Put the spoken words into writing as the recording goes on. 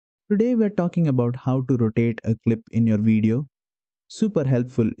Today we're talking about how to rotate a clip in your video. Super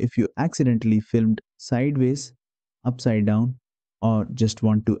helpful if you accidentally filmed sideways, upside down, or just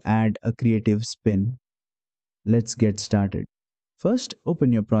want to add a creative spin. Let's get started. First,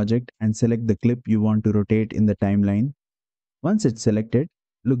 open your project and select the clip you want to rotate in the timeline. Once it's selected,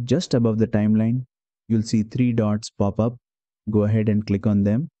 look just above the timeline. You'll see three dots pop up. Go ahead and click on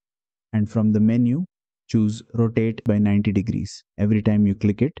them. And from the menu, choose Rotate by 90 degrees. Every time you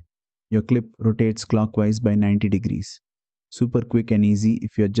click it, your clip rotates clockwise by 90 degrees. Super quick and easy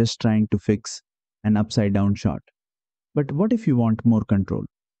if you're just trying to fix an upside down shot. But what if you want more control?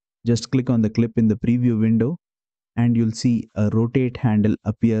 Just click on the clip in the preview window and you'll see a rotate handle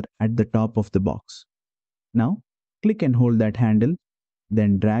appear at the top of the box. Now, click and hold that handle,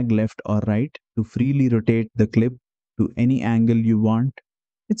 then drag left or right to freely rotate the clip to any angle you want.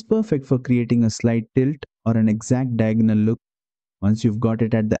 It's perfect for creating a slight tilt or an exact diagonal look. Once you've got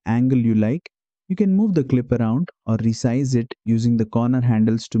it at the angle you like, you can move the clip around or resize it using the corner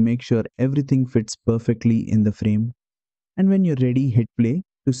handles to make sure everything fits perfectly in the frame. And when you're ready, hit play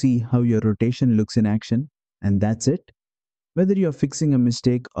to see how your rotation looks in action. And that's it. Whether you're fixing a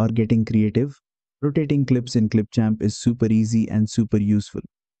mistake or getting creative, rotating clips in Clipchamp is super easy and super useful.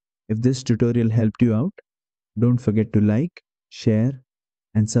 If this tutorial helped you out, don't forget to like, share,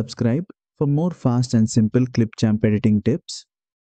 and subscribe for more fast and simple Clipchamp editing tips.